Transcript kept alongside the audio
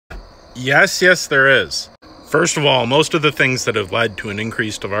Yes, there is. First of all, most of the things that have led to an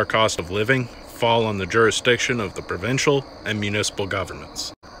increase of our cost of living fall on the jurisdiction of the provincial and municipal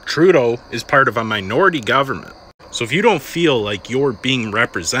governments. Trudeau is part of a minority government, so if you don't feel like you're being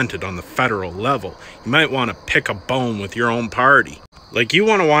represented on the federal level, you might want to pick a bone with your own party. Like, you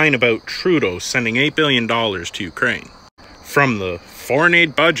want to whine about Trudeau sending $8 billion to Ukraine from the foreign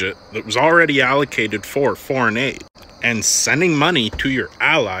aid budget that was already allocated for foreign aid. And sending money to your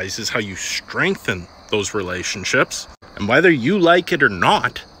allies is how you strengthen those relationships. And whether you like it or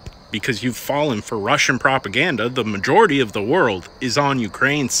not, because you've fallen for Russian propaganda, the majority of the world is on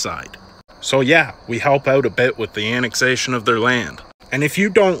Ukraine's side. So yeah, we help out a bit with the annexation of their land. And if you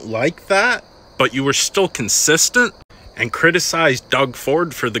don't like that, but you were still consistent and criticized Doug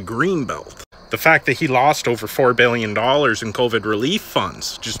Ford for the Greenbelt, the fact that he lost over $4 billion in COVID relief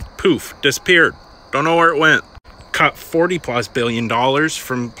funds, just poof, disappeared. Don't know where it went. Cut $40+ billion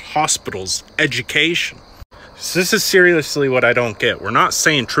from hospitals, education. So this is seriously what I don't get. We're not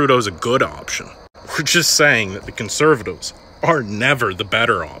saying Trudeau's a good option. We're just saying that the Conservatives are never the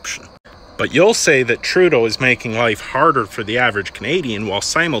better option. But you'll say that Trudeau is making life harder for the average Canadian while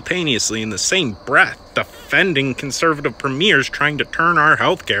simultaneously in the same breath defending Conservative premiers trying to turn our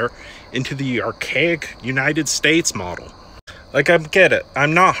healthcare into the archaic United States model. Like, I get it.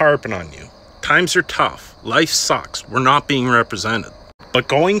 I'm not harping on you. Times are tough. Life sucks. We're not being represented. But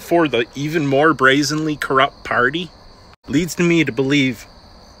going for the even more brazenly corrupt party leads to me to believe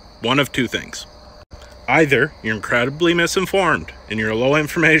one of two things. Either you're incredibly misinformed and you're a low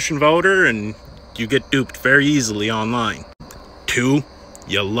information voter and you get duped very easily online. 2,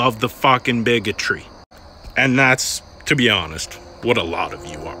 you love the fucking bigotry. And that's, to be honest, what a lot of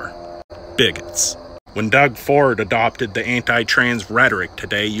you are. Bigots. When Doug Ford adopted the anti-trans rhetoric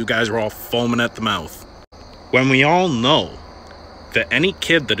today, you guys were all foaming at the mouth. When we all know that any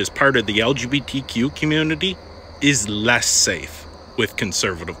kid that is part of the LGBTQ community is less safe with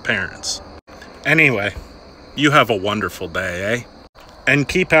conservative parents. Anyway, you have a wonderful day, eh? And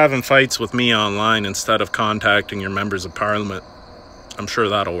keep having fights with me online instead of contacting your members of parliament. I'm sure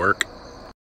that'll work.